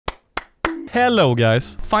Hello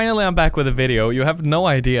guys, finally I'm back with a video. You have no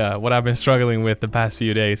idea what I've been struggling with the past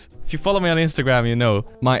few days. If you follow me on Instagram, you know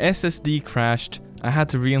my SSD crashed. I had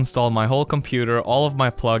to reinstall my whole computer, all of my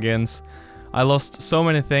plugins. I lost so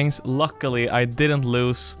many things. Luckily, I didn't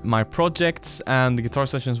lose my projects and the Guitar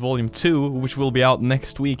Sessions Volume 2, which will be out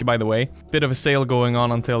next week, by the way. Bit of a sale going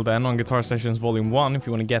on until then on Guitar Sessions Volume 1, if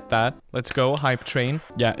you want to get that. Let's go, hype train.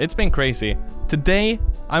 Yeah, it's been crazy. Today,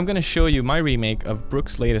 I'm gonna show you my remake of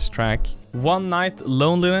Brooke's latest track, One Night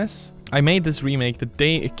Loneliness. I made this remake the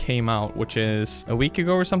day it came out, which is a week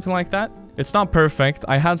ago or something like that. It's not perfect.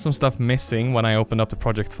 I had some stuff missing when I opened up the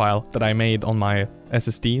project file that I made on my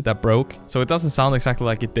SSD that broke. So it doesn't sound exactly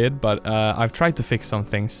like it did, but I've tried to fix some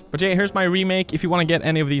things. But yeah, here's my remake. If you want to get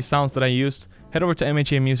any of these sounds that I used, head over to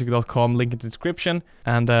mhamusic.com, link in the description.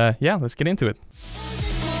 And yeah, let's get into it.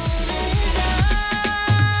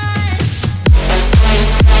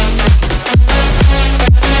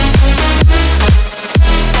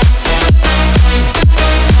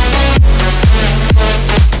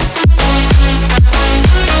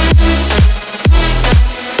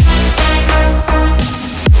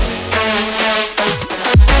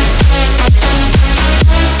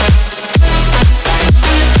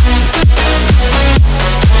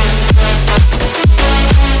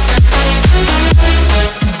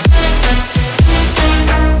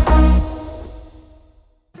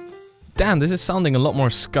 Damn, this is sounding a lot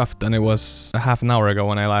more scuffed than it was a half an hour ago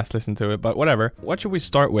when I last listened to it, but whatever. What should we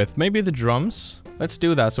start with? Maybe the drums? Let's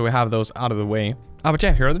do that so we have those out of the way. Ah, but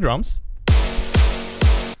yeah, here are the drums.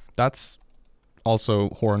 That's also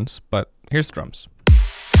horns, but here's the drums.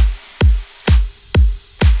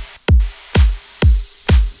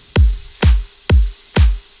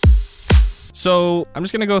 So, I'm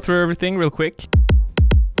just gonna go through everything real quick.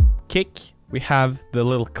 Kick, we have the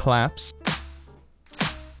little claps.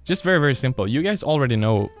 Just very, very simple. You guys already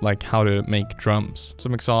know, like, how to make drums.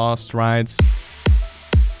 Some exhaust, rides.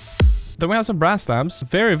 Then we have some brass tabs.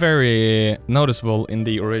 Very, very noticeable in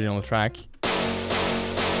the original track.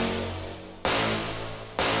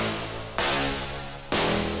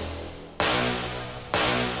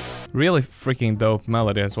 Really freaking dope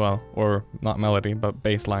melody as well. Or, not melody, but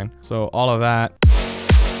bass line. So, all of that.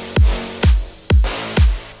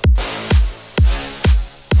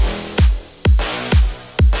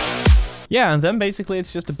 Yeah, and then basically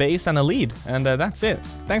it's just a bass and a lead, and that's it.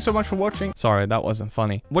 Thanks so much for watching. Sorry, that wasn't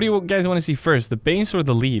funny. What do you guys want to see first, the bass or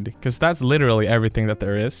the lead? Because that's literally everything that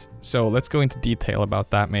there is. So let's go into detail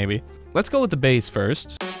about that maybe. Let's go with the bass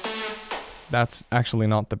first. That's actually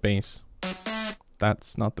not the bass.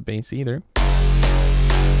 That's not the bass either.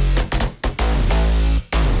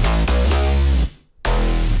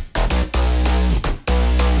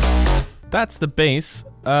 That's the bass.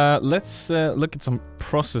 Let's look at some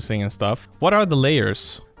processing and stuff. What are the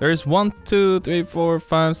layers? There's 1, 2, 3, 4,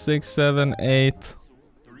 5, 6, 7, 8.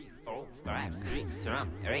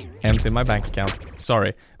 M's in my bank account.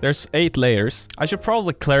 Sorry. There's 8 layers. I should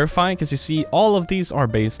probably clarify, because you see, all of these are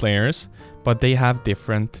bass layers, but they have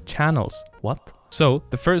different channels. What? So,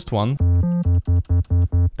 the first one,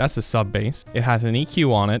 that's the sub bass. It has an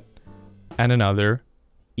EQ on it, and another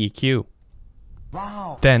EQ.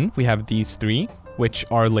 Wow. Then we have these 3, which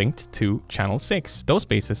are linked to channel 6. Those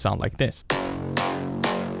basses sound like this.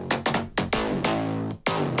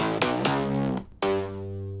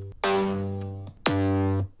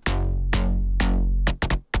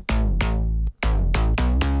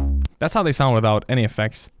 That's how they sound without any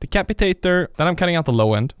effects. Decapitator, then I'm cutting out the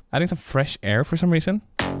low end, adding some fresh air for some reason.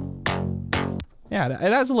 Yeah,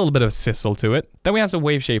 it has a little bit of sizzle to it. Then we have some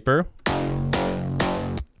wave shaper.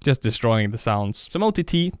 Just destroying the sounds. Some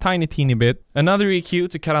OTT, tiny teeny bit. Another EQ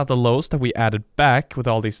to cut out the lows that we added back with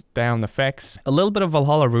all these down effects. A little bit of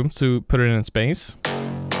Valhalla room to put it in space.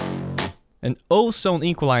 An ozone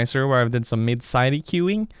equalizer where I did some mid-side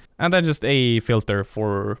EQing. And then just a filter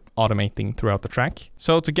for automating throughout the track.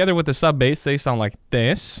 So together with the sub bass, they sound like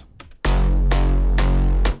this.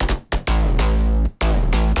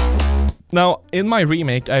 Now, in my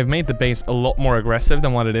remake, I've made the bass a lot more aggressive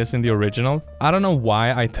than what it is in the original. I don't know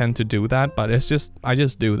why I tend to do that, but it's just, I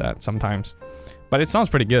just do that sometimes. But it sounds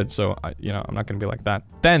pretty good, so, you know, I'm not gonna be like that.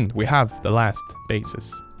 Then we have the last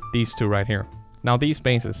basses. These 2 right here. Now, these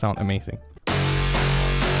basses sound amazing.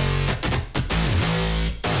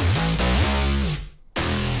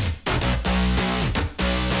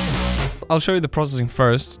 I'll show you the processing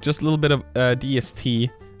first. Just a little bit of DST.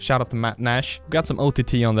 Shout out to Matt Nash. Got some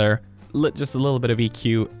OTT on there. Just a little bit of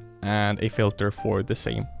EQ and a filter for the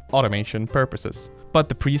same automation purposes. But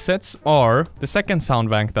the presets are the second sound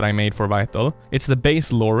bank that I made for Vital. It's the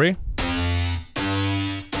bass lorry.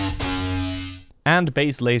 and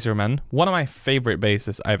Bass Laserman, one of my favorite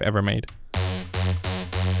basses I've ever made.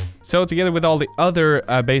 So together with all the other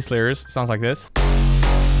bass layers, sounds like this.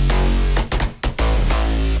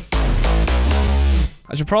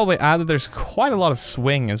 I should probably add that there's quite a lot of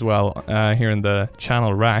swing as well here in the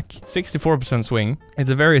channel rack. 64% swing. It's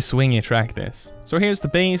a very swingy track, this. So here's the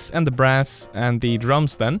bass and the brass and the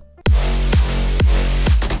drums then.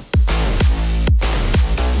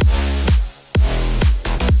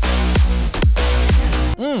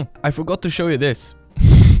 I forgot to show you this.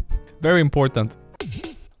 Very important.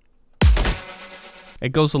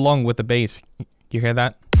 It goes along with the bass. You hear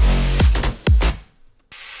that?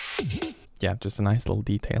 Yeah, just a nice little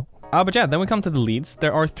detail. But yeah, then we come to the leads.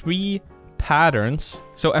 There are 3 patterns.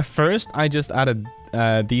 So at first, I just added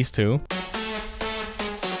these 2.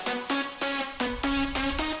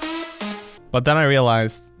 But then I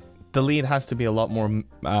realized the lead has to be a lot more,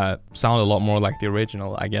 sound a lot more like the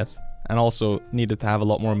original, I guess. And also needed to have a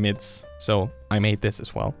lot more mids. So I made this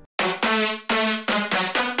as well.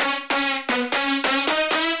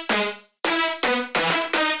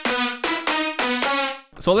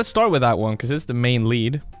 So let's start with that one, because it's the main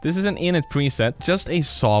lead. This is an init preset, just a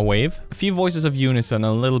saw wave, a few voices of unison,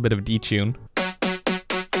 and a little bit of detune.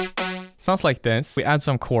 Sounds like this. We add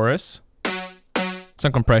some chorus,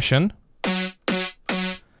 some compression.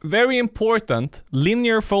 Very important,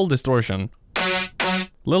 linear full distortion.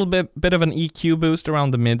 Little bit of an EQ boost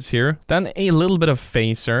around the mids here. Then a little bit of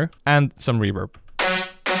phaser and some reverb.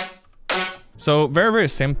 So very, very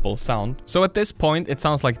simple sound. So at this point, it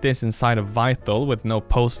sounds like this inside of Vital with no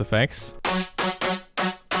post effects.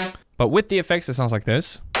 But with the effects, it sounds like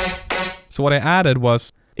this. So what I added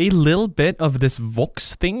was a little bit of this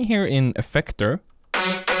Vox thing here in Effector.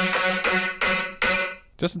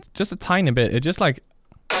 Just a tiny bit. It just like,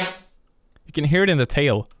 you can hear it in the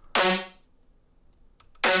tail.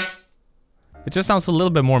 It just sounds a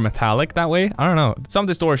little bit more metallic that way. I don't know. Some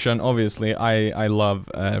distortion, obviously. I love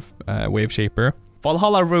Wave Shaper.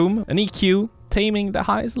 Valhalla Room, an EQ, taming the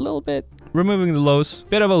highs a little bit, removing the lows,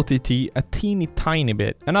 bit of OTT, a teeny tiny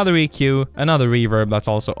bit. Another EQ, another reverb that's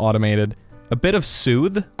also automated, a bit of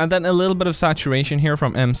soothe, and then a little bit of saturation here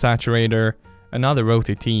from M Saturator, another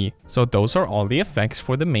OTT. So those are all the effects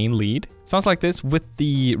for the main lead. Sounds like this with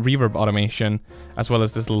the reverb automation, as well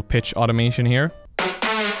as this little pitch automation here.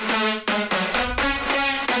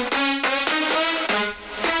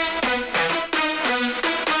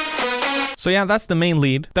 So yeah, that's the main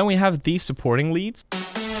lead. Then we have these supporting leads.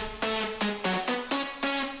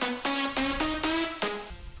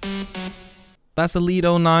 That's the lead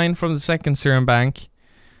 09 from the second Serum Bank.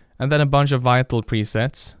 And then a bunch of Vital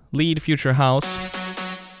presets. Lead Future House.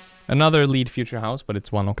 Another lead Future House, but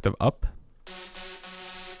it's 1 octave up.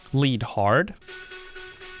 Lead Hard.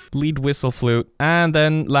 Lead Whistle Flute. And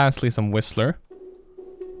then lastly some Whistler.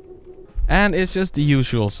 And it's just the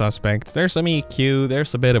usual suspects. There's some EQ,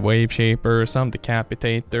 there's a bit of Wave Shaper, some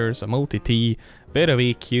Decapitator, some OTT, bit of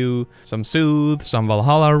EQ, some Soothe, some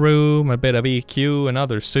Valhalla Room, a bit of EQ,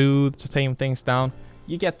 another Soothe to tame things down.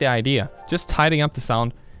 You get the idea. Just tidying up the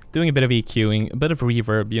sound, doing a bit of EQing, a bit of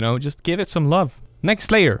reverb, you know, just give it some love.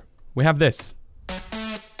 Next layer, we have this.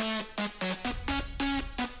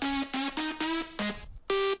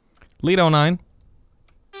 Lead 09,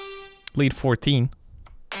 lead 14,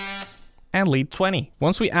 and lead 20.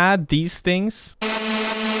 Once we add these things,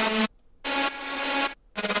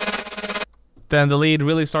 then the lead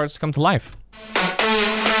really starts to come to life.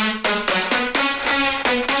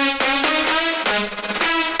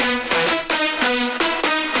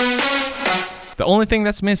 The only thing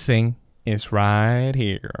that's missing is right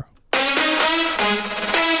here.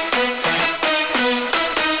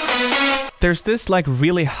 There's this like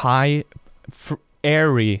really high,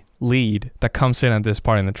 airy lead that comes in at this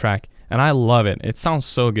part in the track. And I love it. It sounds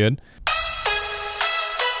so good.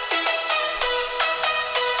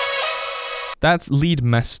 That's lead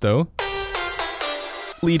Mesto.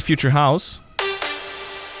 Lead Future House.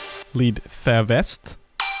 Lead Favest.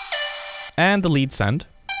 And the lead Send.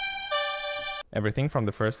 Everything from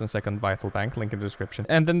the first and second Vital Bank, link in the description.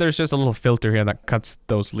 And then there's just a little filter here that cuts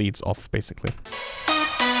those leads off, basically.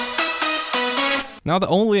 Now the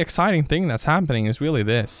only exciting thing that's happening is really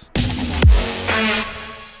this.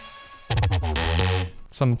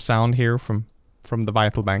 Some sound here from the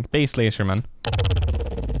Vital Bank. Bass Laserman.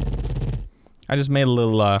 I just made a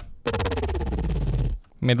little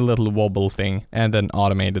wobble thing and then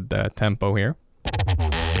automated the tempo here.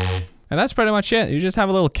 And that's pretty much it. You just have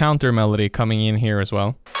a little counter melody coming in here as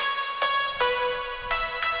well.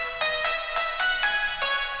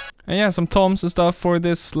 And yeah, some toms and stuff for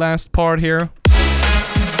this last part here.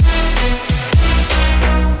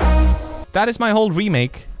 that is my whole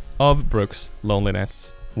remake of Brooks'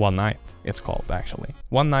 Loneliness One Night. It's called, actually.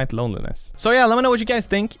 One Night Loneliness. So yeah, let me know what you guys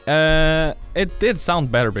think. It did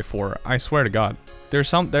sound better before, I swear to God.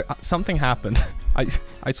 Something happened.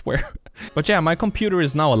 I swear. But yeah, my computer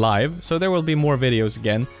is now alive, so there will be more videos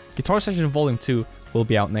again. Guitar Session Volume 2 will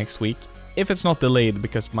be out next week. If it's not delayed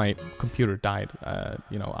because my computer died.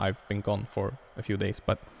 You know, I've been gone for a few days.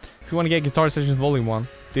 But if you want to get Guitar Sessions Volume 1,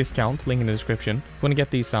 discount, link in the description. If you want to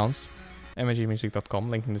get these sounds, mgmusic.com,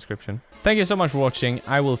 link in the description. Thank you so much for watching.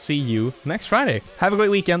 I will see you next Friday. Have a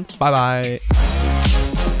great weekend. Bye bye.